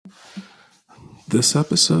This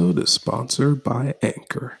episode is sponsored by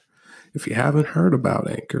Anchor. If you haven't heard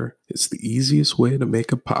about Anchor, it's the easiest way to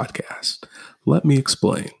make a podcast. Let me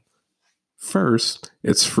explain. First,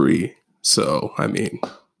 it's free, so,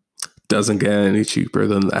 doesn't get any cheaper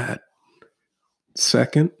than that.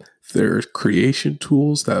 Second, there are creation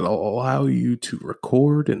tools that will allow you to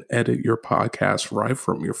record and edit your podcast right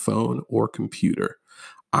from your phone or computer.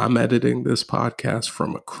 I'm editing this podcast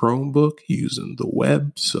from a Chromebook using the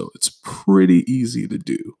web, so it's pretty easy to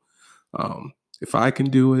do. If I can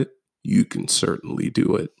do it, you can certainly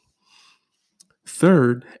do it.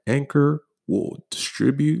 Third, Anchor will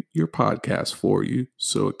distribute your podcast for you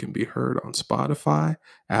so it can be heard on Spotify,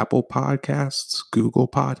 Apple Podcasts, Google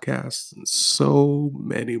Podcasts, and so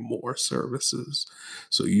many more services.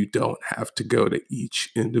 So you don't have to go to each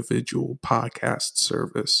individual podcast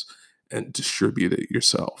service and distribute it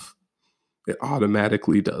yourself. It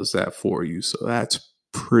automatically does that for you, so that's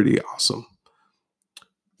pretty awesome.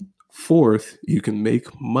 Fourth, you can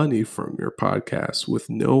make money from your podcast with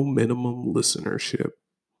no minimum listenership.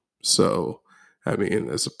 So,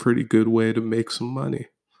 it's a pretty good way to make some money.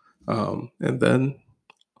 And then,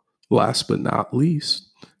 last but not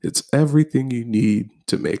least, it's everything you need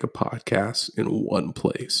to make a podcast in one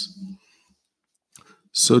place.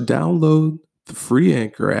 So download the free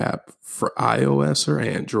Anchor app for iOS or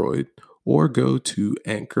Android, or go to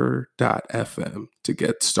anchor.fm to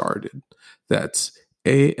get started. That's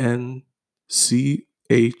ANCHOR.FM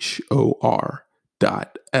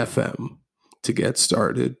to get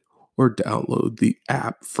started, or download the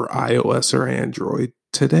app for iOS or Android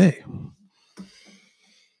today.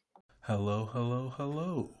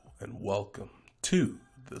 Hello, and welcome to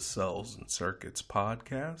the Cells and Circuits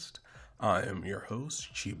podcast. I am your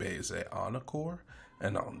host, Chibeze Anakor,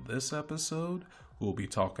 and on this episode, we'll be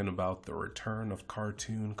talking about the return of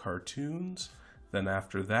cartoons. Then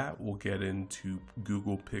after that, we'll get into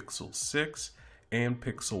Google Pixel 6 and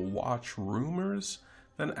Pixel Watch rumors.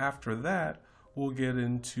 Then after that, we'll get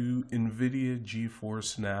into Nvidia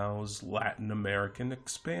GeForce Now's Latin American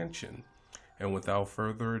expansion. And without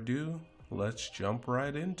further ado, let's jump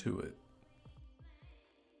right into it.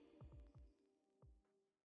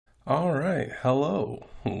 All right, hello,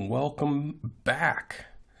 welcome back.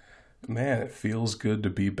 Man, it feels good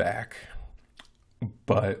to be back.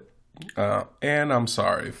 But, and I'm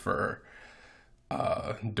sorry for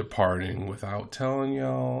departing without telling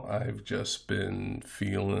y'all. I've just been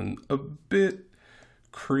feeling a bit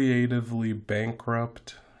creatively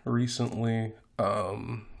bankrupt recently.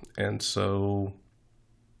 And so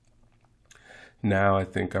now I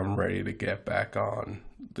think I'm ready to get back on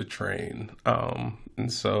the train.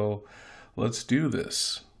 And so let's do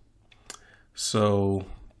this. So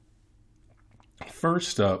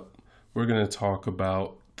first up, we're going to talk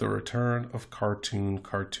about the return of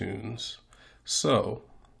cartoons. So,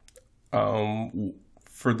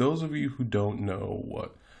 for those of you who don't know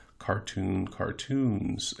what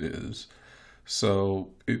cartoons is, so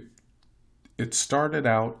it started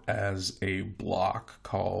out as a block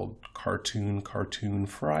called Cartoon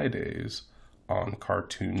Fridays on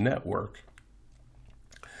Cartoon Network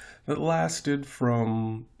that lasted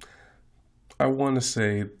from, I want to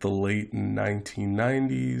say, the late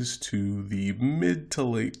 1990s to the mid to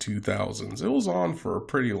late 2000s. It was on for a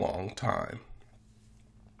pretty long time.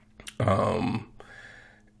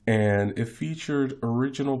 And it featured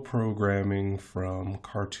original programming from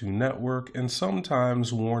Cartoon Network and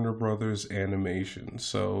sometimes Warner Brothers Animation.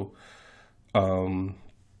 So,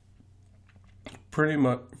 pretty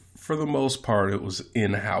much, for the most part, it was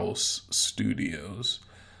in-house studios.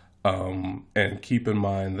 And keep in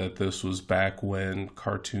mind that this was back when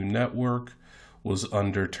Cartoon Network was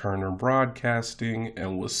under Turner Broadcasting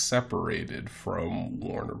and was separated from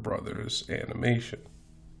Warner Brothers Animation.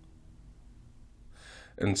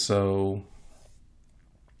 And so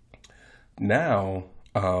now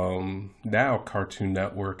Cartoon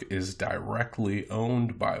Network is directly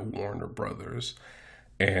owned by Warner Brothers.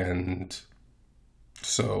 And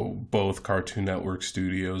so both Cartoon Network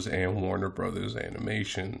Studios and Warner Brothers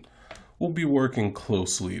Animation will be working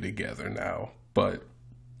closely together now, but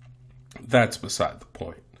that's beside the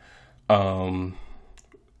point. The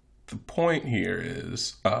point here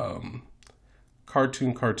is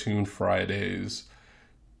Cartoon Fridays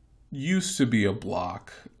used to be a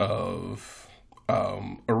block of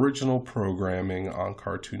original programming on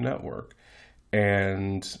Cartoon Network,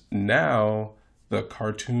 and now the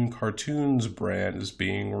Cartoons brand is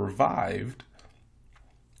being revived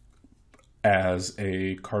as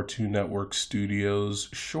a Cartoon Network Studios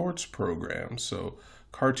shorts program. So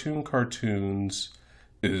Cartoons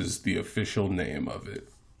is the official name of it.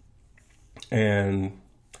 And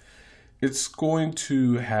it's going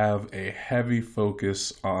to have a heavy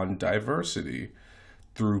focus on diversity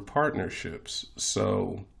through partnerships.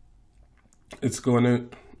 So it's going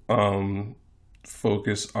to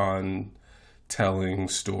focus on telling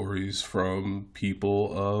stories from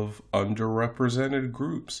people of underrepresented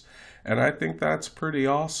groups. And I think that's pretty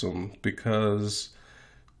awesome because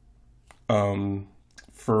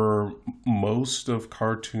for most of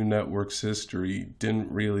Cartoon Network's history,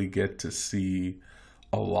 didn't really get to see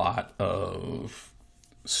a lot of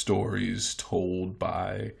stories told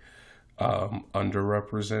by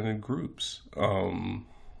underrepresented groups.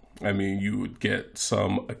 I mean, you would get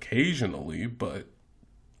some occasionally,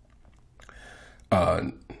 uh,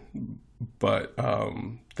 but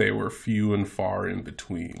they were few and far in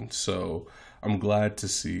between. So I'm glad to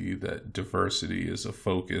see that diversity is a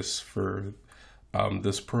focus for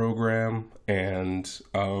this program, and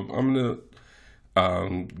I'm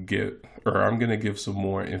gonna give some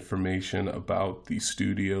more information about the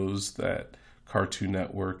studios that Cartoon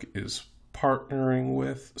Network is partnering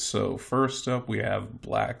with. So first up, we have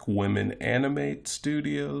Black Women Animate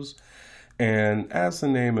Studios, and as the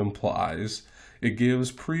name implies, it gives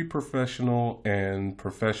pre-professional and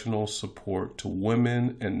professional support to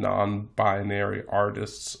women and non-binary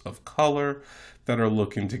artists of color that are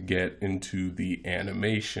looking to get into the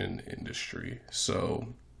animation industry.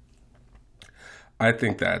 So I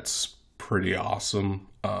think that's pretty awesome.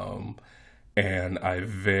 And I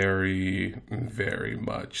very, very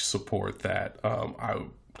much support that.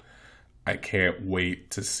 I can't wait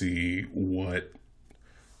to see what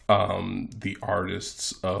the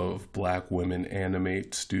artists of Black Women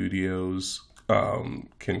Animate Studios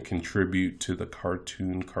can contribute to the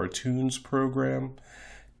Cartoons program.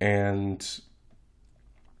 And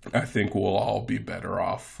I think we'll all be better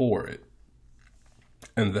off for it.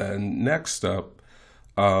 And then next up,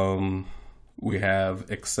 we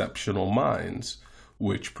have Exceptional Minds,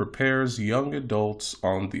 which prepares young adults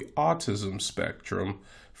on the autism spectrum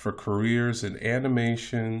for careers in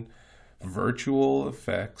animation, virtual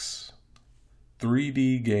effects,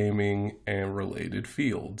 3D gaming, and related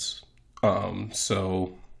fields.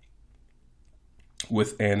 So,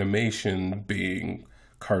 with animation being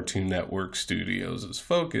Cartoon Network Studios'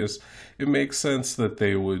 focus, it makes sense that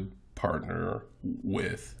they would partner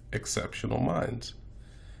with Exceptional Minds.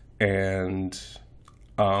 And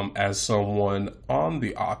as someone on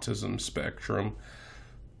the autism spectrum,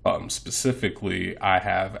 specifically, I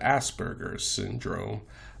have Asperger's syndrome.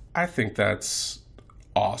 I think that's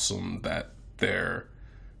awesome that they're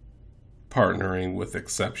partnering with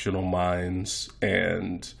Exceptional Minds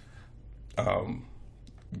and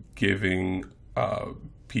giving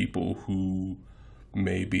people who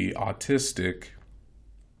may be autistic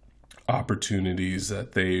opportunities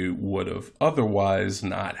that they would have otherwise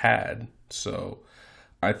not had. So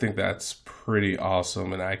I think that's pretty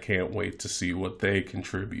awesome, and I can't wait to see what they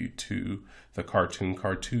contribute to the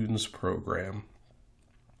Cartoons program.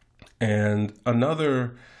 And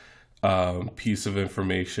another piece of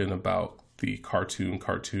information about the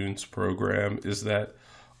Cartoons program is that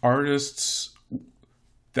artists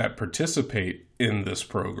that participate in this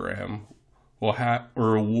program will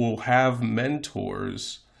have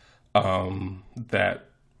mentors that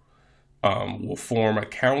will form a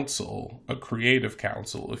council, a creative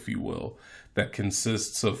council, if you will, that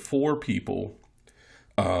consists of four people.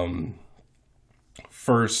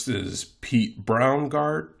 First is Pete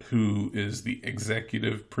Browngardt, who is the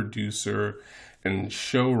executive producer and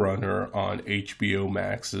showrunner on HBO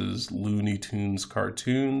Max's Looney Tunes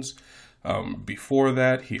cartoons. Before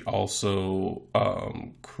that, he also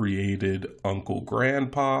created Uncle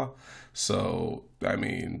Grandpa. So, I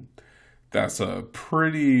mean, that's a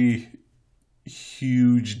pretty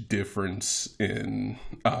huge difference in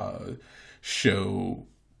show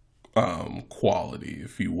quality,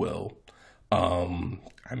 if you will.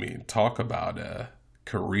 I mean, talk about a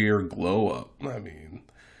career glow up. I mean,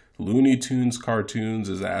 Looney Tunes cartoons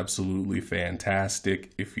is absolutely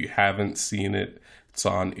fantastic. If you haven't seen it, it's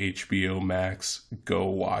on HBO Max. Go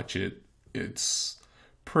watch it. It's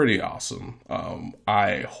pretty awesome.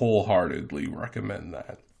 I wholeheartedly recommend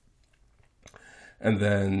that. And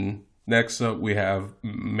then next up, we have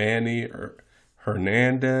Manny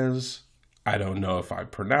Hernandez. I don't know if I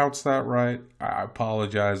pronounced that right. I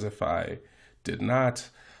apologize if I did not.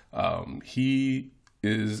 He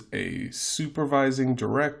is a supervising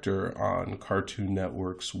director on Cartoon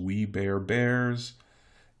Network's We Bare Bears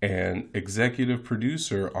and executive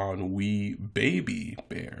producer on We Baby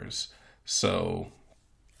Bears. So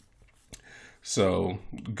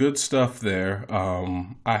good stuff there.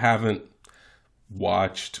 I haven't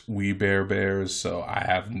watched We Bare Bears, so I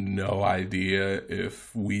have no idea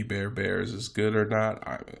if We Bare Bears is good or not.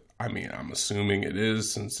 I mean, I'm assuming it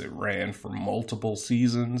is since it ran for multiple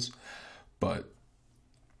seasons, but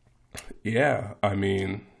yeah, I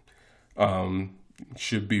mean,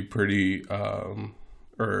 should be pretty,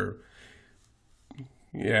 or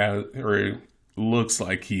yeah, or it looks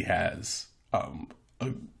like he has. A,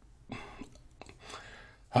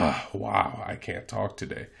 wow, I can't talk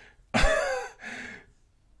today.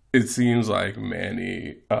 It seems like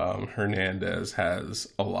Manny Hernandez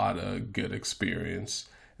has a lot of good experience.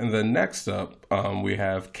 And then next up, we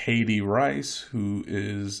have Katie Rice, who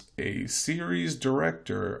is a series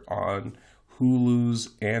director on Hulu's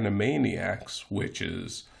Animaniacs, which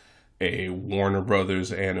is a Warner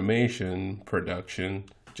Brothers animation production,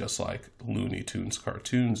 just like Looney Tunes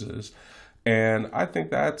cartoons is. And I think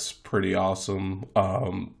that's pretty awesome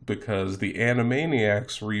because the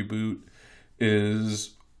Animaniacs reboot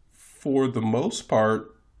is, for the most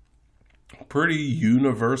part, pretty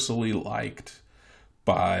universally liked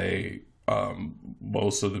by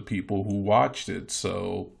most of the people who watched it.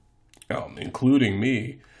 So, including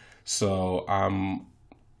me. So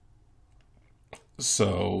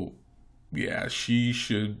so yeah, she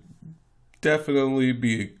should definitely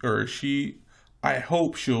be, or I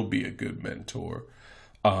hope she'll be a good mentor.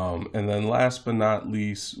 And then last but not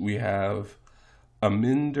least, we have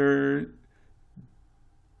Aminder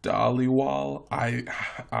Dhaliwal.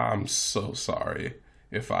 I'm so sorry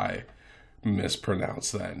if I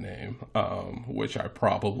mispronounced that name, which I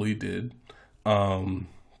probably did. Um,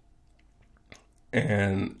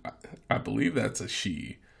 and I believe that's a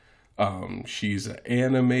she. She's an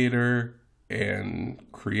animator and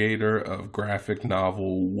creator of graphic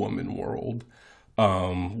novel Woman World,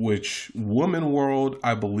 which Woman World,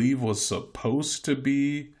 I believe, was supposed to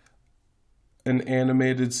be an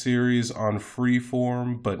animated series on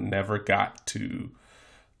Freeform, but never got to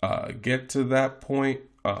get to that point,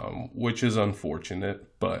 which is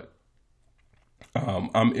unfortunate. But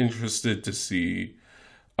I'm interested to see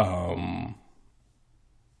um,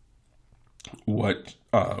 what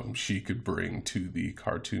she could bring to the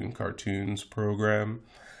cartoons program.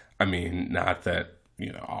 I mean, not that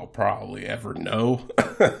I'll probably ever know,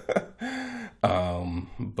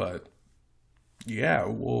 but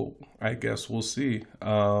yeah, I guess we'll see.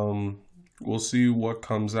 We'll see what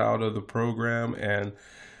comes out of the program, and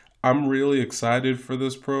I'm really excited for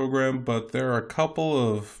this program. But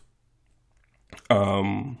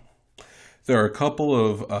um, there are a couple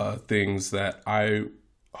of things that I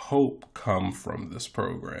hope come from this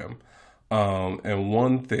program. And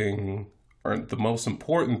one thing, or the most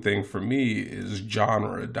important thing for me, is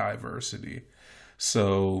genre diversity.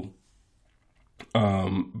 So,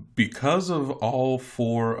 because of all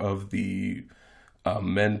four of the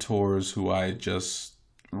mentors who I just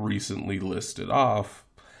recently listed off,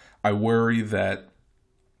 I worry that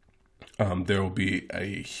there will be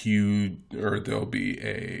a huge, or there'll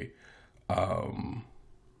be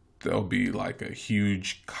like a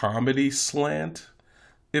huge comedy slant,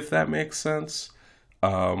 if that makes sense.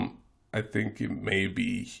 I think it may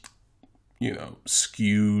be,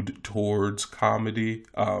 skewed towards comedy.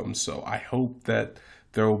 So I hope that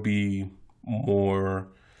there will be more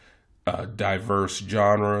diverse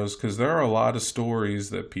genres, because there are a lot of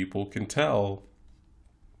stories that people can tell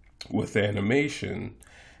with animation,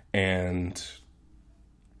 and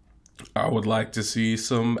I would like to see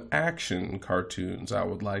some action cartoons. I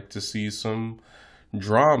would like to see some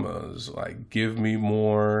dramas. Like, give me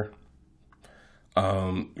more,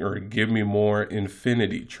 or give me more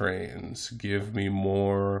Infinity Trains. Give me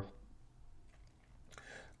more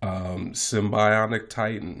Symbiotic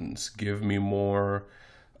Titans.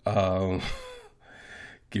 Um,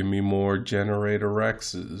 give me more Generator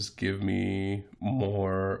Rexes. Give me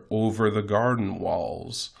more Over the Garden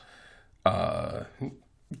Walls. Uh,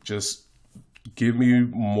 just give me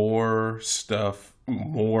more stuff,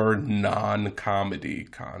 more non-comedy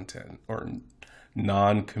content, or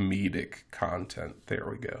non-comedic content. There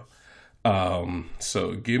we go.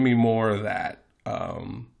 So give me more of that.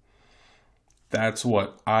 That's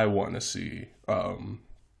what I want to see.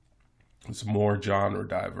 It's more genre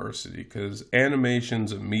diversity, because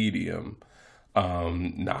animation's a medium,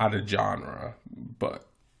 not a genre. But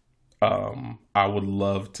I would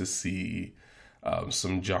love to see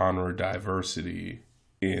some genre diversity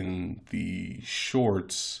in the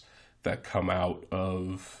shorts that come out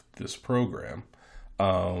of this program.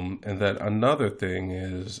 And then another thing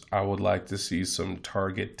is, I would like to see some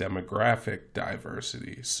target demographic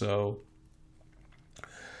diversity. So,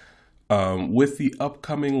 with the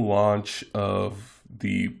upcoming launch of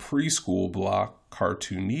the preschool block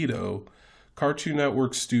Cartoonito, Cartoon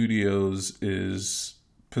Network Studios is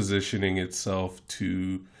positioning itself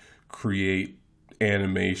to create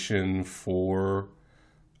animation for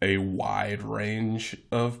a wide range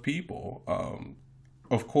of people.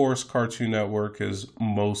 Of course, Cartoon Network is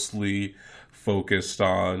mostly focused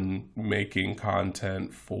on making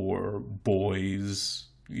content for boys,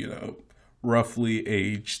 roughly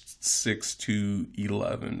aged 6 to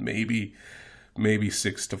 11, maybe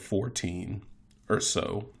 6 to 14 or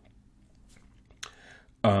so.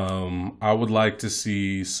 I would like to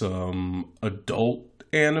see some adult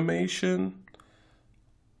animation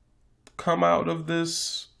come out of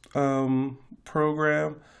this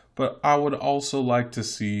program, but I would also like to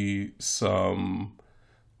see some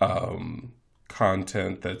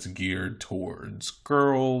content that's geared towards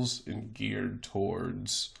girls and geared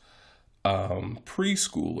towards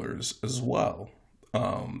preschoolers as well.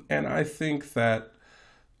 And I think that's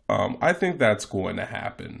going to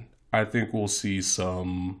happen. I think we'll see a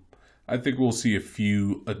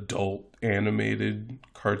few adult animated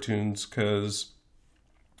cartoons, because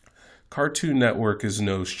Cartoon Network is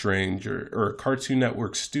no stranger, or Cartoon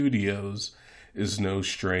Network Studios is no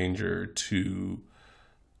stranger to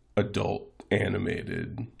adult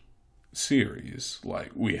animated series.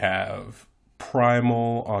 Like, we have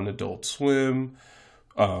Primal on Adult Swim.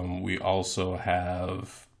 We also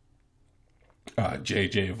have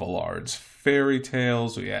J.J. Villard's Fairy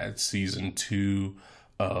Tales. We had season 2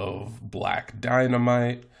 of Black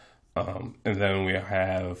Dynamite. And then we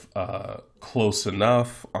have Close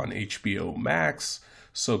Enough on HBO Max.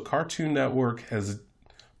 So Cartoon Network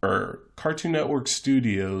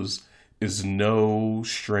Studios is no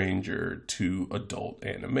stranger to adult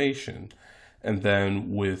animation. And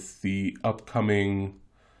then with the upcoming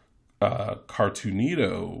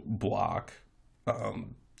Cartoonito block,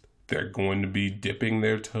 they're going to be dipping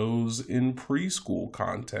their toes in preschool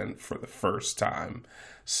content for the first time.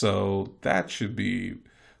 So that should be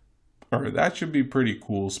pretty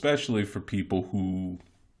cool, especially for people who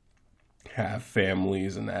have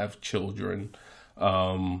families and have children.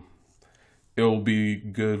 It'll be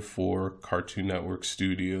good for Cartoon Network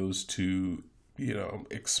Studios to,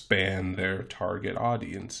 expand their target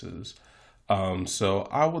audiences. So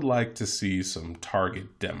I would like to see some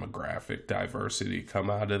target demographic diversity come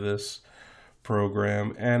out of this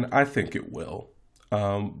program, and I think it will.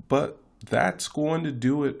 But that's going to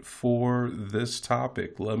do it for this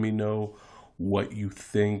topic. Let me know what you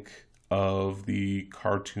think of the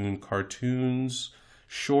Cartoons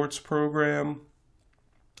Shorts program.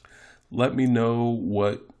 Let me know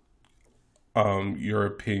what your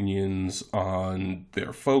opinions on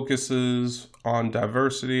their focuses on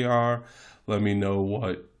diversity are. Let me know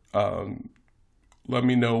what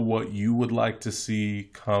you would like to see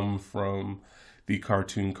come from the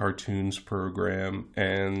Cartoons program.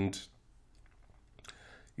 And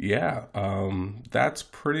yeah, that's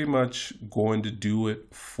pretty much going to do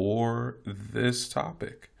it for this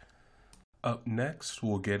topic. Up next,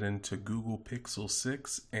 we'll get into Google Pixel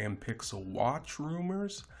 6 and Pixel Watch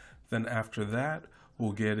rumors. Then after that,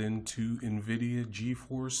 we'll get into Nvidia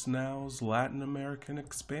GeForce Now's Latin American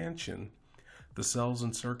expansion. The Cells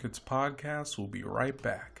and Circuits podcast will be right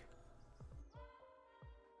back.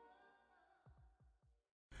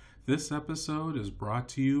 This episode is brought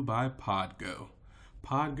to you by Podgo.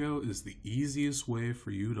 Podgo is the easiest way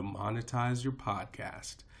for you to monetize your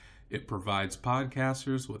podcast. It provides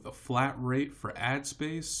podcasters with a flat rate for ad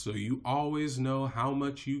space, so you always know how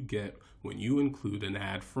much you get when you include an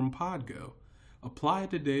ad from Podgo. Apply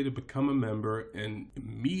today to become a member and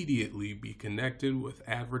immediately be connected with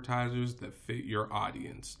advertisers that fit your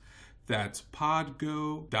audience. That's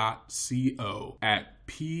podgo.co at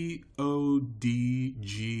podgo.co,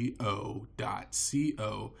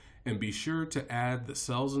 and be sure to add the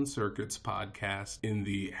Cells and Circuits podcast in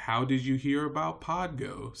the How Did You Hear About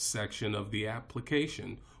Podgo section of the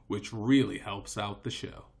application, which really helps out the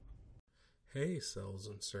show. Hey, Cells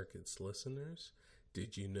and Circuits listeners.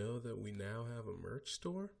 Did you know that we now have a merch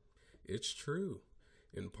store? It's true.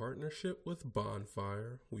 In partnership with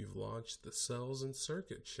Bonfire, we've launched the Cells and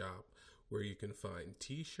Circuits shop, where you can find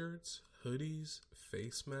t-shirts, hoodies,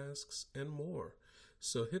 face masks, and more.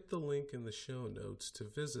 So hit the link in the show notes to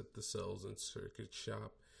visit the Cells and Circuits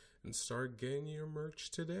shop and start getting your merch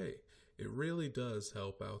today. It really does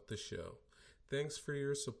help out the show. Thanks for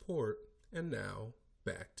your support, and now,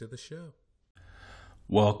 back to the show.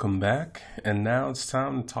 Welcome back, and now it's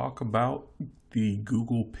time to talk about the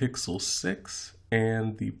Google Pixel 6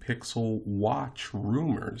 and the Pixel Watch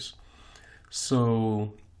rumors.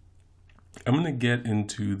 So I'm going to get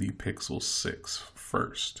into the Pixel 6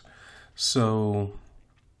 first. So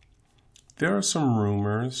there are some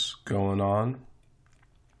rumors going on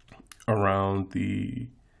around the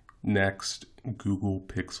next Google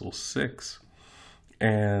Pixel 6,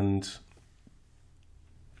 and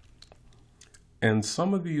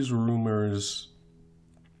some of these rumors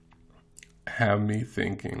have me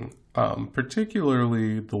thinking,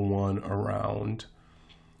 particularly the one around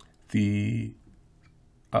the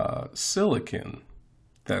silicon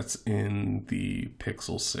that's in the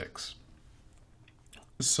Pixel 6.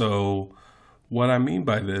 So what I mean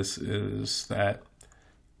by this is that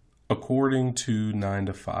according to 9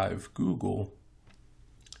 to 5 Google,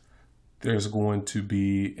 there's going to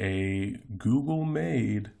be a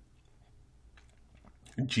Google-made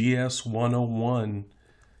GS101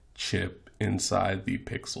 chip inside the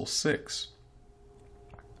Pixel 6.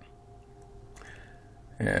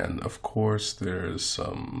 And of course, there's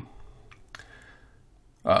some,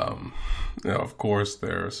 of course,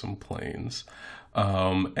 there are some planes.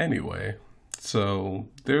 Anyway, so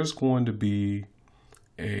there's going to be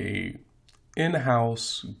a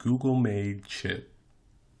in-house Google-made chip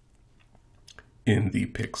in the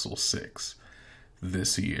Pixel 6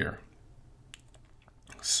 this year.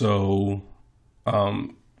 So,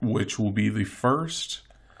 which will be the first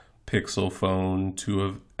Pixel phone to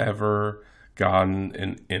have ever gotten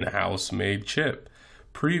an in-house made chip.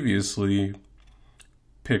 Previously,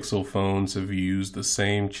 Pixel phones have used the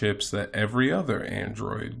same chips that every other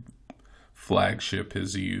Android flagship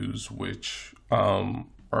has used, which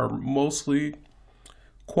are mostly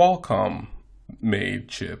Qualcomm made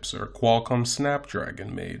chips or Qualcomm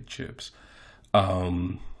Snapdragon made chips.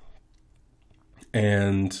 And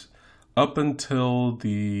up until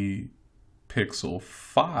the Pixel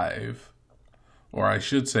 5, or I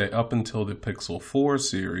should say up until the Pixel 4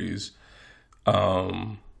 series,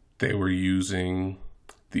 they were using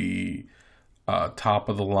the top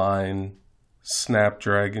of the line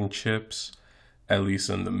Snapdragon chips, at least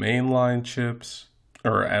in the mainline chips,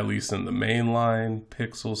 or at least in the mainline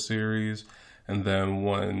Pixel series. And then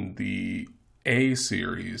when the A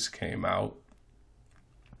series came out,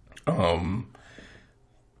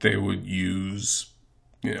 they would use,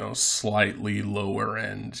 slightly lower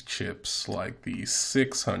end chips like the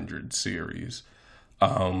 600 series.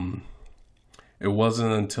 It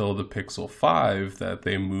wasn't until the Pixel 5 that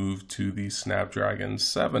they moved to the Snapdragon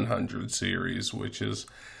 700 series, which is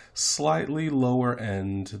slightly lower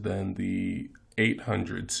end than the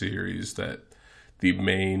 800 series that the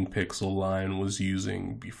main Pixel line was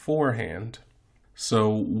using beforehand. So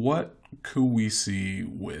what could we see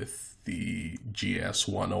with the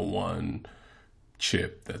GS101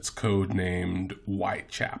 chip that's codenamed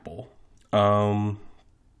Whitechapel?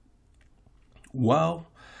 Well,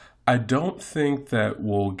 I don't think that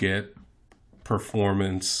we'll get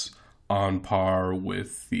performance on par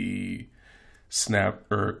with the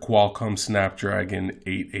Qualcomm Snapdragon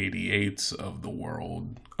 888s of the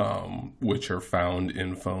world, which are found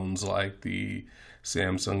in phones like the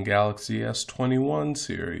Samsung Galaxy S21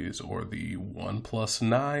 series or the OnePlus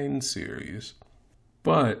 9 series.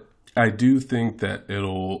 But I do think that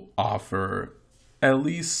it'll offer at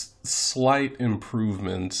least slight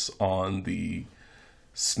improvements on the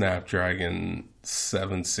Snapdragon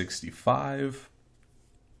 765.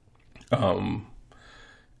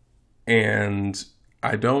 And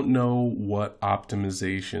I don't know what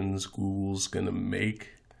optimizations Google's going to make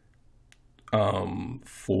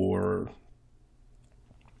for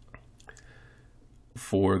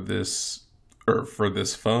this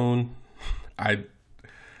phone.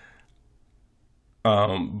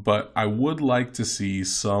 But I would like to see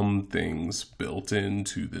some things built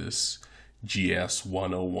into this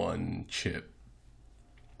GS101 chip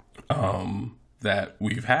that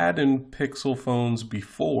we've had in Pixel phones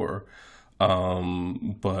before,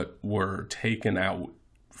 but were taken out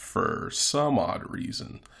for some odd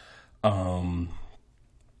reason.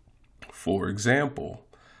 For example,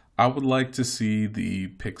 I would like to see the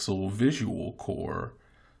Pixel Visual Core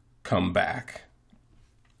come back.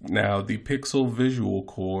 Now, the Pixel Visual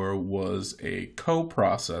Core was a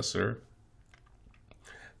coprocessor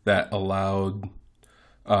that allowed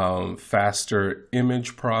faster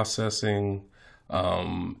image processing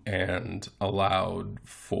and allowed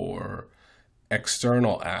for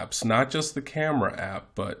external apps, not just the camera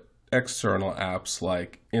app, but external apps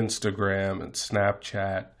like Instagram and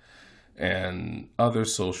Snapchat and other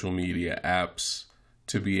social media apps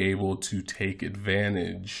to be able to take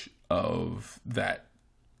advantage of that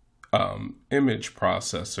image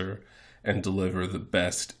processor and deliver the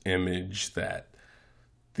best image that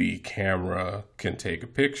the camera can take a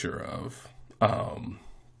picture of.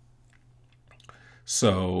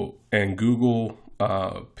 And Google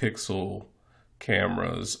Pixel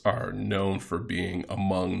cameras are known for being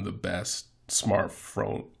among the best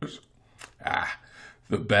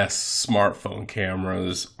the best smartphone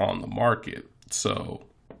cameras on the market. So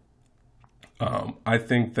I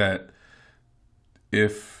think that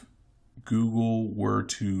if Google were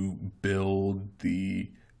to build the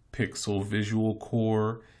Pixel Visual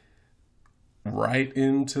Core right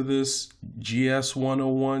into this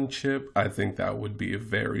GS101 chip, I think that would be a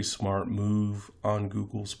very smart move on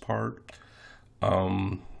Google's part.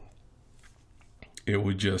 It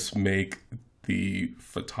would just make the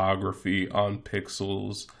photography on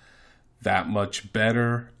Pixels that much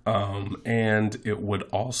better, and it would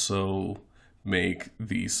also make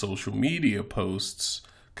the social media posts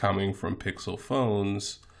coming from Pixel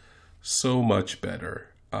phones so much better,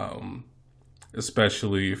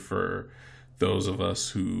 especially for those of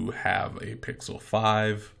us who have a Pixel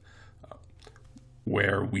 5,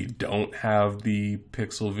 where we don't have the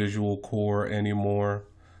Pixel Visual Core anymore.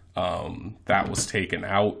 That was taken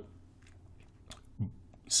out.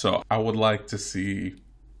 So I would like to see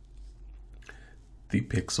the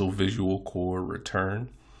Pixel Visual Core return,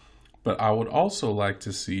 but I would also like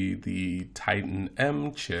to see the Titan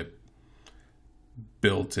M chip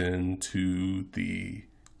built into the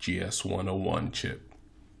GS101 chip.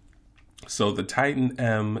 So the Titan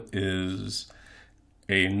M is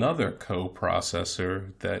another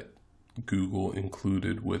co-processor that Google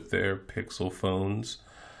included with their Pixel phones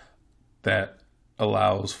that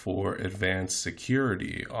allows for advanced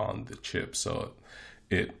security on the chip. So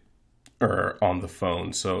on the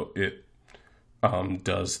phone. So it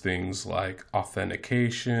does things like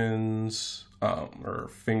authentications, or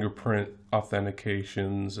fingerprint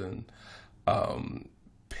authentications, and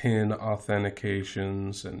PIN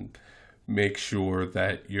authentications, and make sure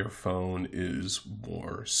that your phone is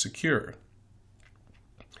more secure.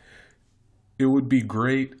 It would be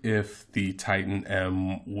great if the Titan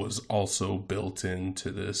M was also built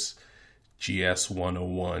into this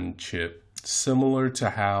GS101 chip, similar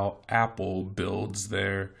to how Apple builds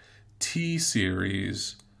their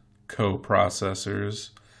T-series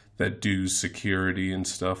co-processors that do security and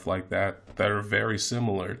stuff like that are very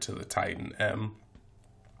similar to the Titan M.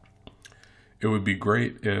 It would be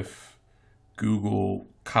great if Google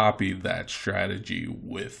copied that strategy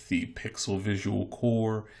with the Pixel Visual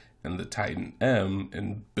Core and the Titan M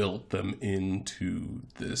and built them into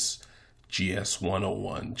this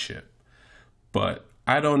GS101 chip. But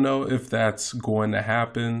I don't know if that's going to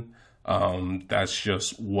happen. That's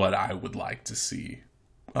just what I would like to see.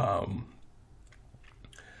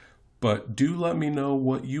 But do let me know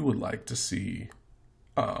what you would like to see,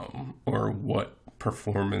 or what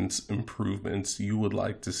performance improvements you would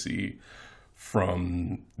like to see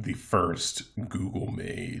from the first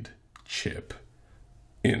Google-made chip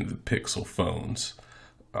in the Pixel phones.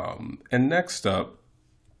 And next up,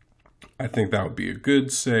 I think that would be a good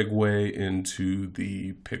segue into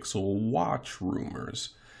the Pixel Watch rumors.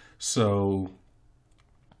 So,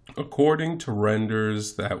 according to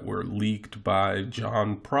renders that were leaked by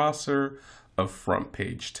John Prosser of Front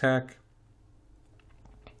Page Tech,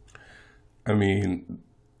 I mean,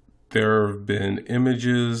 there have been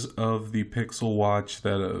images of the Pixel Watch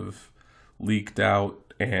that have leaked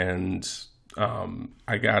out, and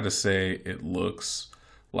I gotta say, it looks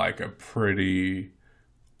like a pretty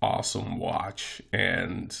awesome watch,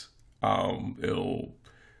 and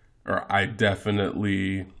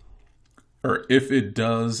if it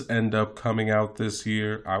does end up coming out this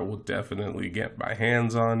year, I will definitely get my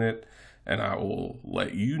hands on it, and I will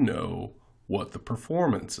let you know what the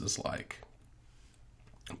performance is like.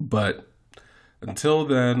 But until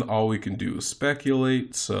then, all we can do is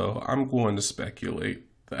speculate, so I'm going to speculate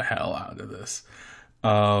the hell out of this.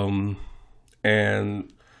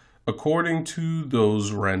 And according to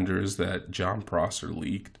those renders that John Prosser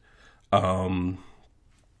leaked,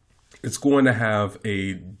 it's going to have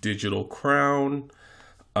a digital crown,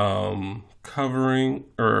 covering,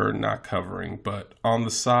 or not covering, but on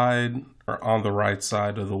the side or on the right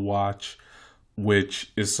side of the watch,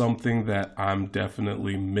 which is something that I'm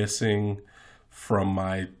definitely missing from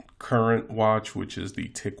my current watch, which is the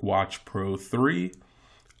TicWatch Pro 3.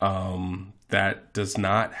 That does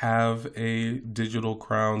not have a digital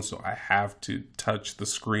crown, so I have to touch the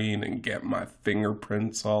screen and get my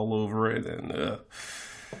fingerprints all over it, and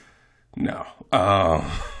no.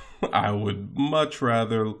 I would much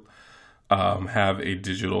rather have a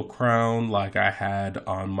digital crown like I had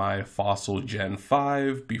on my Fossil Gen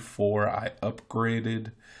 5 before I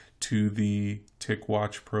upgraded to the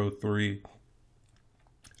TicWatch Pro 3.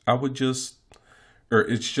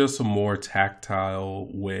 It's just a more tactile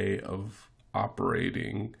way of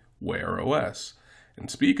operating Wear OS. And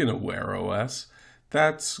speaking of Wear OS,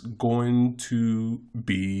 that's going to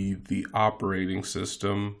be the operating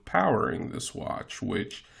system powering this watch,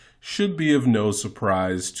 which should be of no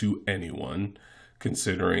surprise to anyone,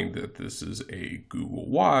 considering that this is a Google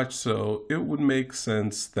Watch. So it would make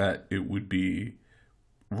sense that it would be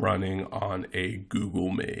running on a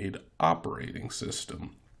Google-made operating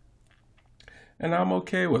system. And I'm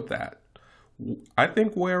okay with that. I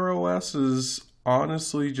think Wear OS is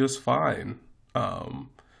honestly just fine.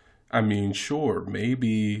 I mean, sure,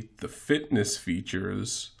 maybe the fitness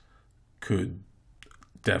features could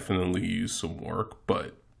definitely use some work,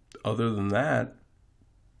 but other than that,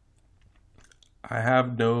 I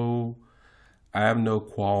have no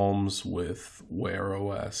qualms with Wear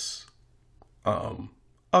OS.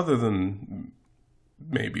 Other than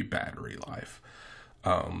maybe battery life.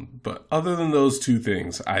 But other than those two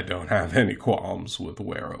things, I don't have any qualms with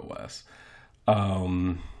Wear OS.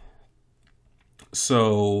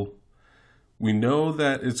 So we know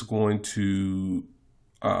that it's going to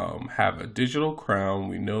have a digital crown.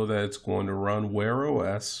 We know that it's going to run Wear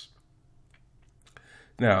OS.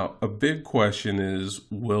 Now, a big question is,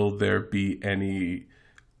 will there be any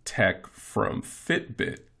tech from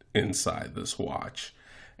Fitbit inside this watch?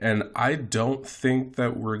 And I don't think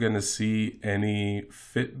that we're going to see any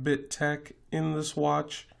Fitbit tech in this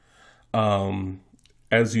watch.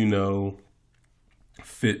 As you know,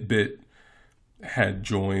 Fitbit had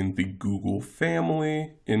joined the Google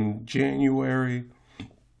family in January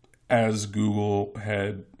as Google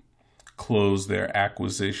had closed their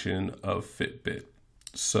acquisition of Fitbit.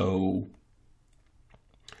 So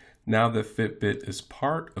now that Fitbit is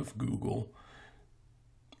part of Google,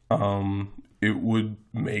 it would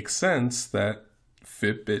make sense that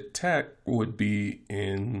Fitbit tech would be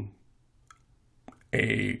in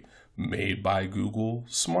a made by Google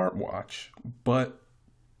smartwatch. But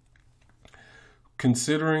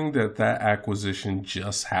considering that acquisition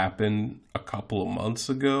just happened a couple of months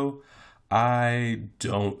ago, I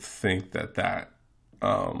don't think that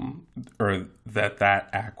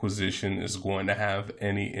acquisition is going to have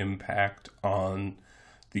any impact on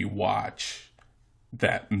the watch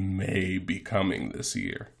that may be coming this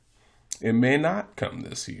year. It may not come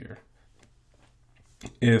this year.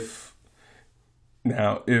 If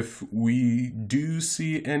we do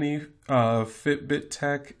see any Fitbit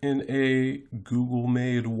tech in a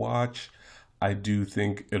Google-made watch, I do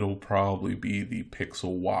think it'll probably be the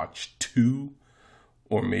Pixel Watch 2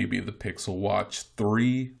 or maybe the Pixel Watch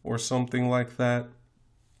 3 or something like that.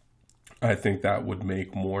 I think that would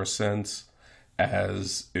make more sense,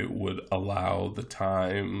 as it would allow the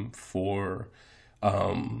time for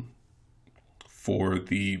the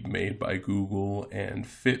Made by Google and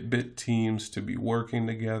Fitbit teams to be working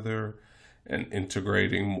together and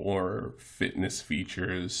integrating more fitness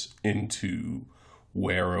features into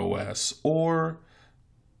Wear OS, or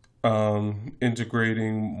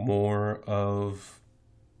integrating more of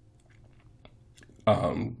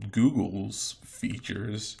Google's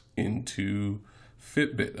features into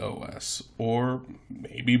Fitbit OS, or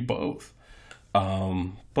maybe both.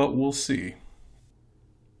 But we'll see.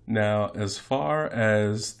 Now, as far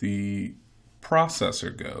as the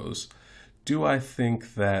processor goes, do I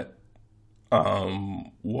think that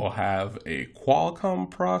we'll have a Qualcomm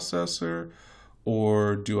processor,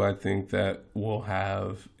 or do I think that we'll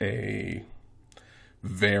have a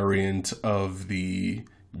variant of the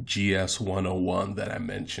GS101 that I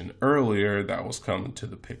mentioned earlier that was coming to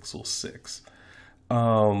the Pixel 6?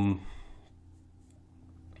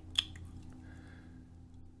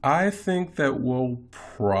 I think that we'll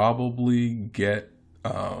probably get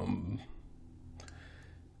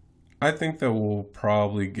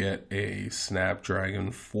a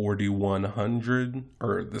Snapdragon 4100,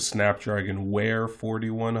 or the Snapdragon Wear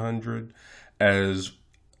 4100. As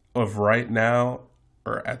of right now,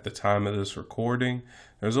 or at the time of this recording,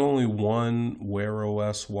 there's only one Wear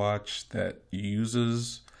OS watch that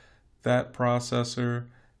uses that processor,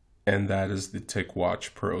 and that is the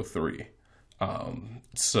TicWatch Pro 3.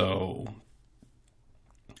 So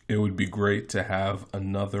it would be great to have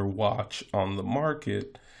another watch on the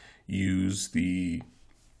market use the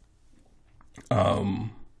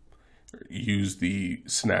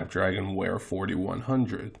Snapdragon Wear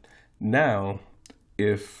 4100. Now,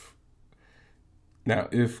 if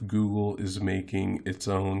Google is making its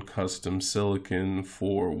own custom silicon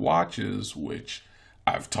for watches, which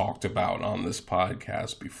I've talked about on this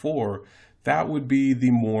podcast before, that would be the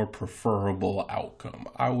more preferable outcome.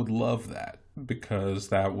 I would love that, because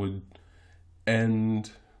that would end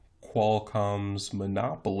Qualcomm's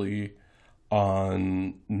monopoly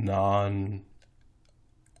on non-Apple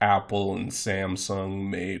and Samsung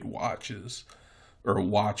made watches. or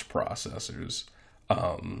watch processors.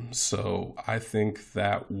 So I think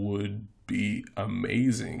that would be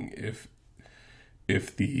amazing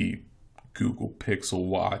if the Google Pixel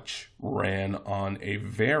Watch ran on a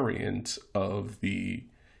variant of the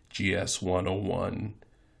GS101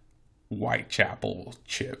 Whitechapel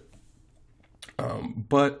chip.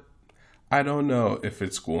 But I don't know if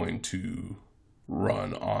it's going to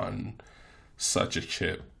run on such a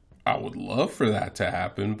chip. I would love for that to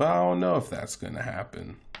happen, but I don't know if that's going to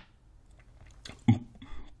happen.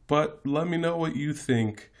 But let me know what you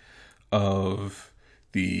think of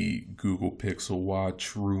the Google Pixel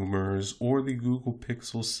Watch rumors or the Google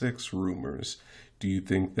Pixel 6 rumors. Do you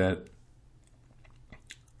think that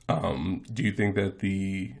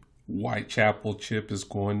the Whitechapel chip is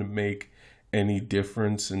going to make any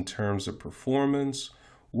difference in terms of performance?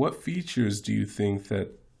 What features do you think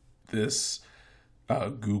that this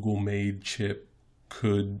Google made chip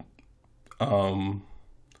could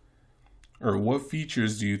or what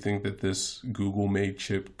features do you think that this Google made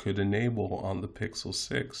chip could enable on the Pixel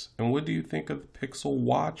 6? And what do you think of the Pixel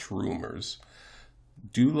Watch rumors?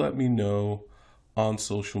 Do let me know on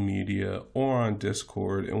social media or on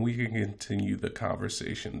Discord, and we can continue the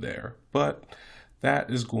conversation there. But that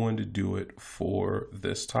is going to do it for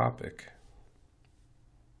this topic.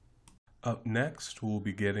 Up next, we'll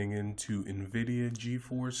be getting into Nvidia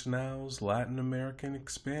GeForce Now's Latin American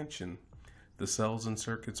expansion. The Cells and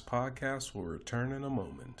Circuits podcast will return in a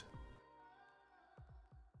moment.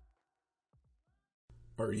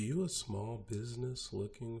 Are you a small business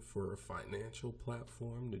looking for a financial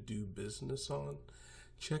platform to do business on?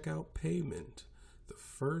 Check out Payment, the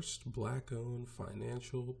first Black-owned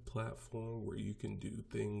financial platform where you can do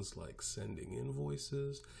things like sending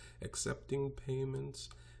invoices, accepting payments,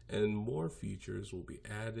 and more features will be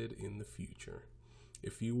added in the future.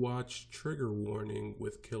 If you watch Trigger Warning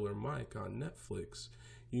with Killer Mike on Netflix,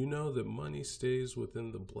 you know that money stays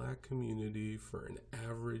within the Black community for an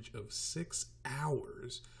average of 6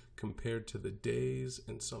 hours compared to the days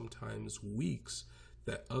and sometimes weeks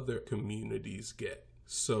that other communities get.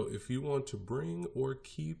 So if you want to bring or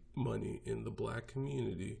keep money in the Black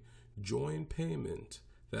community, join Payment,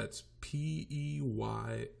 that's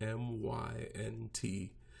PEYMYNT,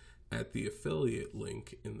 at the affiliate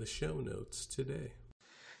link in the show notes today.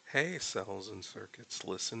 Hey, Cells and Circuits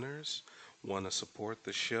listeners. Want to support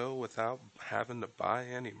the show without having to buy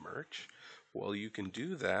any merch? Well, you can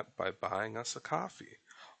do that by buying us a coffee.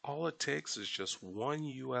 All it takes is just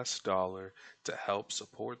 $1 to help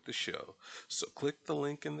support the show. So click the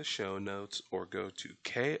link in the show notes or go to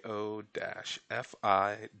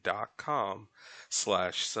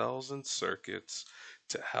ko-fi.com/cells and circuits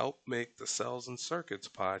to help make the Cells and Circuits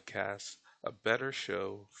podcast a better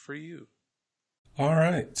show for you. All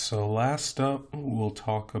right, so last up, we'll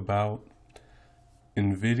talk about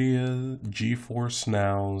Nvidia GeForce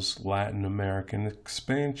Now's Latin American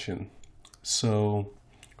expansion. So,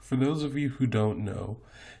 for those of you who don't know,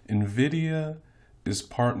 Nvidia is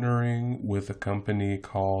partnering with a company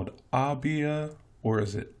called Abia, or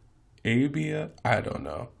is it Abia? I don't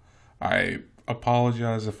know. I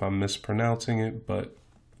apologize if I'm mispronouncing it, but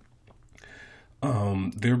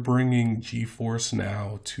they're bringing GeForce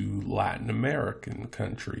Now to Latin American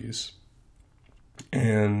countries.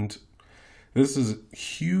 And this is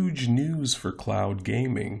huge news for cloud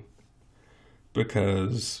gaming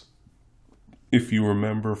because if you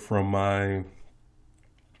remember from my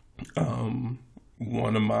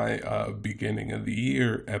one of my beginning of the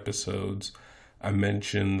year episodes, I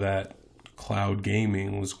mentioned that cloud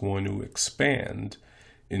gaming was going to expand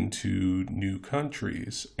into new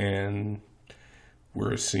countries, and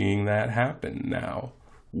we're seeing that happen now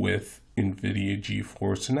with Nvidia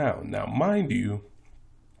GeForce Now. Now, mind you,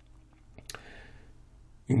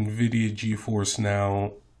 Nvidia GeForce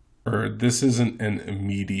Now, or this isn't an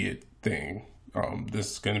immediate thing.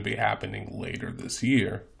 This is going to be happening later this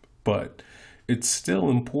year, but it's still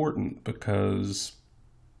important because,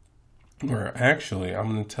 or actually,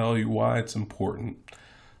 I'm going to tell you why it's important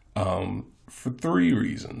for 3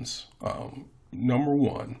 reasons. Number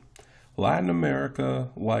one, Latin America,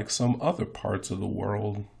 like some other parts of the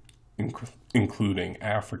world, including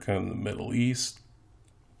Africa and the Middle East,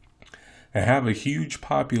 have a huge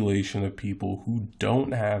population of people who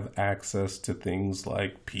don't have access to things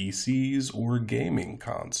like PCs or gaming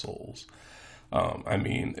consoles. I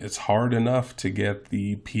mean, it's hard enough to get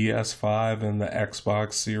the PS5 and the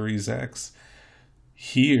Xbox Series X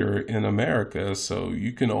here in America, so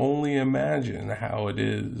you can only imagine how it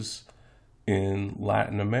is in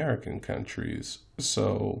Latin American countries.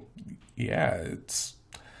 So yeah, it's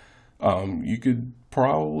you could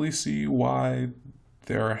probably see why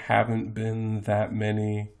there haven't been that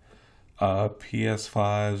many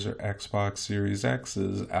PS5s or Xbox Series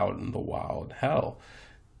X's out in the wild. Hell,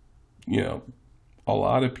 you know, a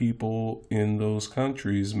lot of people in those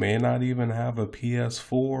countries may not even have a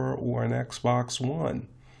PS4 or an Xbox One.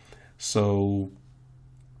 So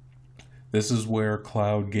this is where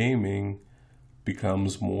cloud gaming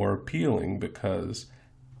becomes more appealing because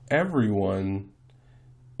everyone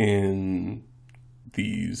in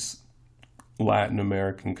these Latin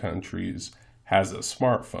American countries has a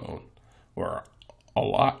smartphone, or a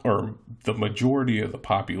lot, or the majority of the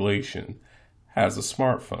population has a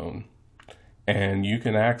smartphone, and you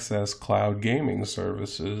can access cloud gaming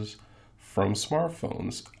services from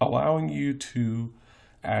smartphones, allowing you to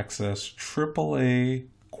access AAA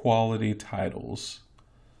quality titles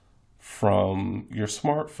from your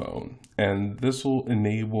smartphone. And this will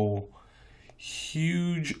enable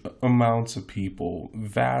huge amounts of people,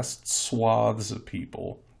 vast swaths of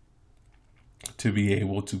people, to be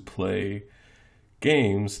able to play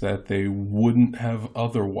games that they wouldn't have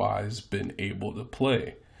otherwise been able to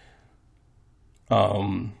play.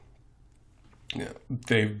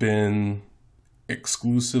 They've been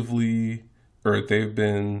exclusively, or they've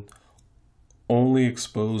been only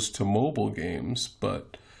exposed to mobile games,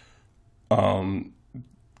 but in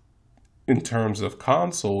terms of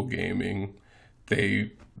console gaming,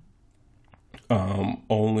 they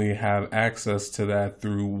only have access to that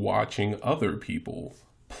through watching other people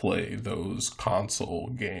play those console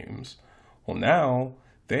games. Well, now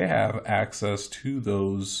they have access to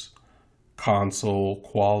those console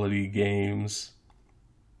quality games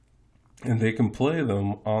and they can play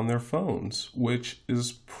them on their phones, which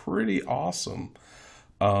is pretty awesome.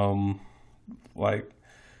 Like,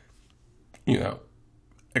 you know,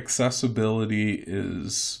 accessibility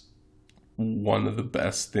is one of the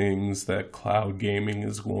best things that cloud gaming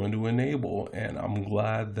is going to enable, and I'm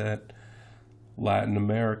glad that Latin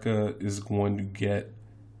America is going to get.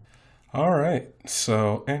 All right,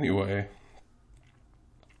 so anyway,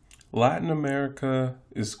 Latin America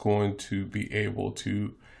is going to be able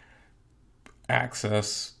to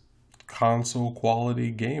access console quality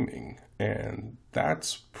gaming, and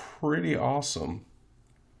that's pretty awesome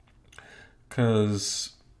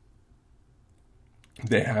because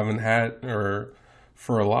they haven't had, or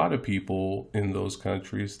for a lot of people in those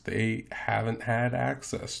countries, they haven't had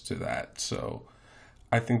access to that. So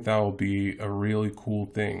I think that will be a really cool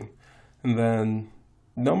thing. And then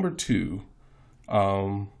number two,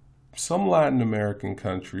 some Latin American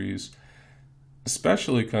countries,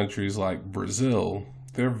 especially countries like Brazil,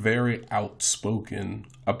 they're very outspoken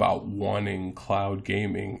about wanting cloud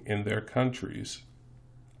gaming in their countries.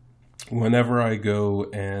 Whenever I go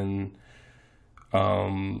and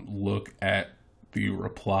look at the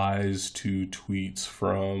replies to tweets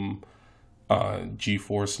from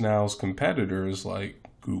GeForce Now's competitors like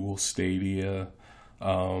Google Stadia,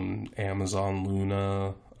 Amazon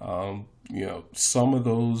Luna, some of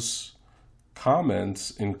those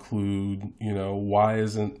comments include, why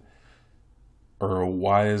isn't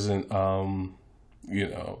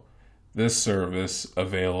this service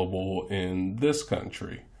available in this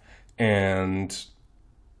country? And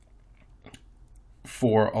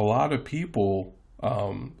for a lot of people,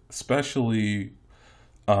 especially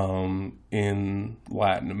in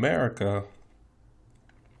Latin America,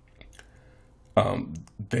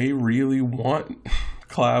 they really want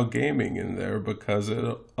cloud gaming in there because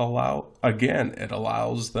it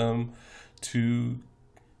allows them to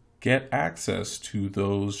get access to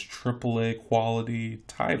those AAA quality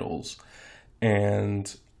titles,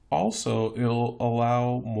 and also it'll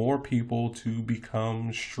allow more people to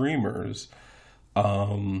become streamers.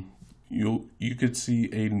 You could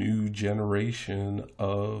see a new generation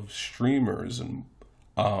of streamers, and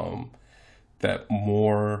that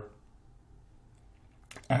more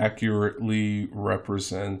accurately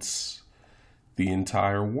represents the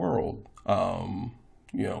entire world.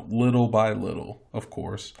 Little by little, of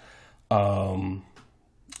course.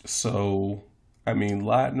 So, I mean,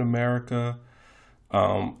 Latin America,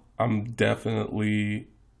 I'm definitely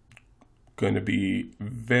going to be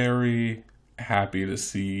very happy to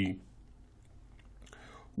see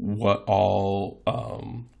what all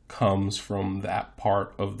comes from that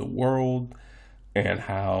part of the world, and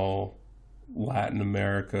how Latin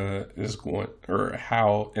America is going, or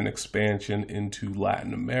how an expansion into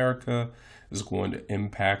Latin America is going to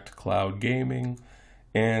impact cloud gaming,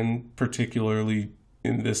 and particularly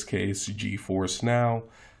in this case, GeForce Now.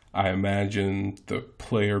 I imagine the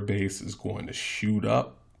player base is going to shoot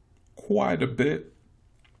up quite a bit.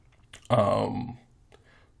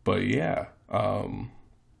 But yeah,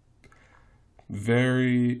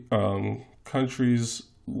 very countries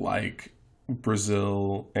like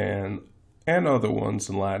Brazil and other ones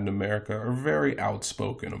in Latin America are very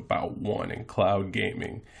outspoken about wanting cloud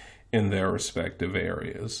gaming in their respective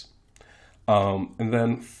areas. And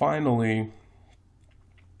then finally,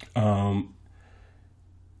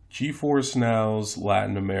 GeForce Now's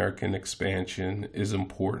Latin American expansion is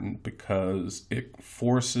important because it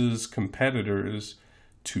forces competitors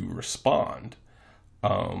to respond.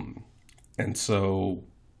 And so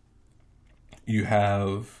you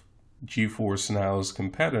have GeForce Now's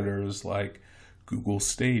competitors like Google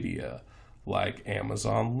Stadia, like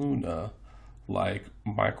Amazon Luna, like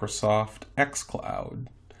Microsoft xCloud.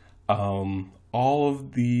 All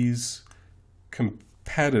of these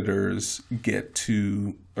competitors get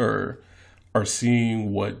to or are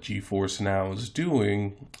seeing what GeForce Now is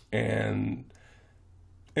doing, and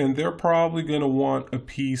they're probably going to want a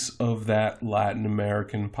piece of that Latin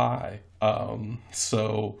American pie.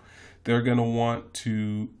 So they're going to want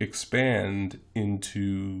to expand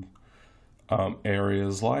into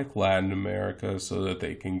areas like Latin America so that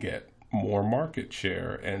they can get more market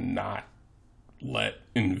share and not let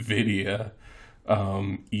Nvidia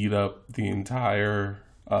eat up the entire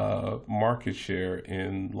market share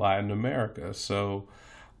in Latin America. So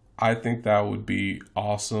I think that would be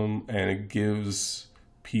awesome, and it gives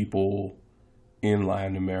people in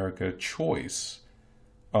Latin America choice.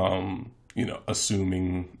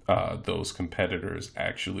 Assuming those competitors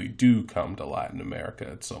actually do come to Latin America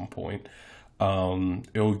at some point,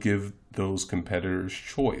 it'll give those competitors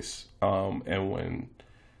choice,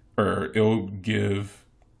 it'll give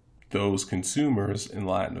those consumers in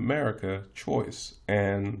Latin America choice.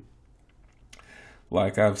 And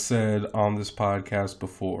like I've said on this podcast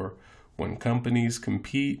before, when companies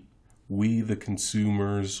compete, we the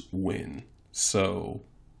consumers win. So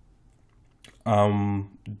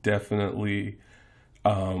definitely,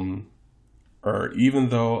 or even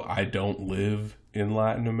though I don't live in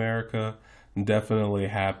Latin America, I'm definitely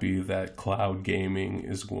happy that cloud gaming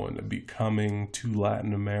is going to be coming to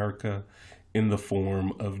Latin America in the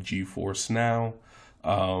form of GeForce Now.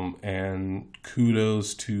 And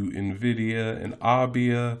kudos to Nvidia and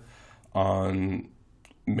Abia on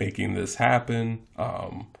making this happen.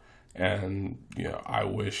 And I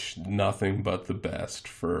wish nothing but the best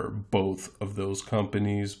for both of those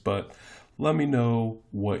companies. But let me know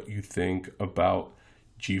what you think about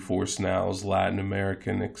GeForce Now's Latin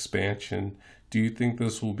American expansion. Do you think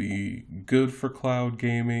this will be good for cloud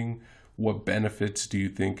gaming? What benefits do you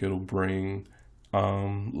think it'll bring?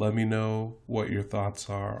 Let me know what your thoughts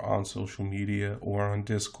are on social media or on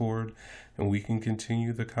Discord, and we can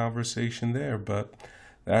continue the conversation there. But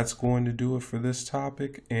that's going to do it for this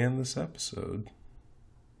topic and this episode.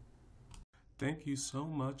 Thank you so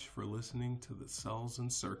much for listening to the Cells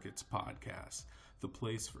and Circuits podcast, the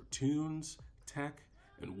place for tunes, tech,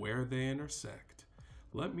 and where they intersect.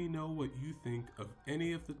 Let me know what you think of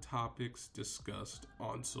any of the topics discussed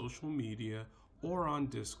on social media or on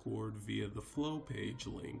Discord via the Flow page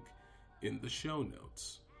link in the show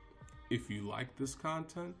notes. If you like this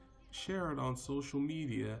content, share it on social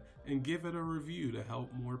media and give it a review to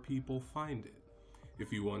help more people find it.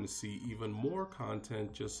 If you want to see even more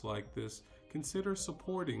content just like this, consider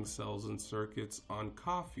supporting Cells and Circuits on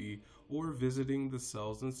Ko-fi or visiting the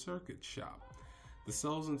Cells and Circuits shop. The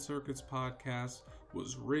Cells and Circuits podcast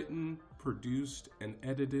was written, produced, and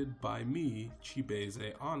edited by me,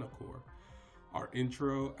 Chibeze Anakor. Our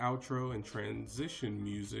intro, outro, and transition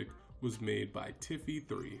music was made by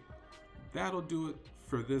Tiffy3. That'll do it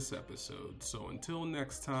for this episode. So until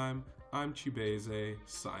next time, I'm Chibeze,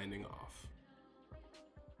 signing off.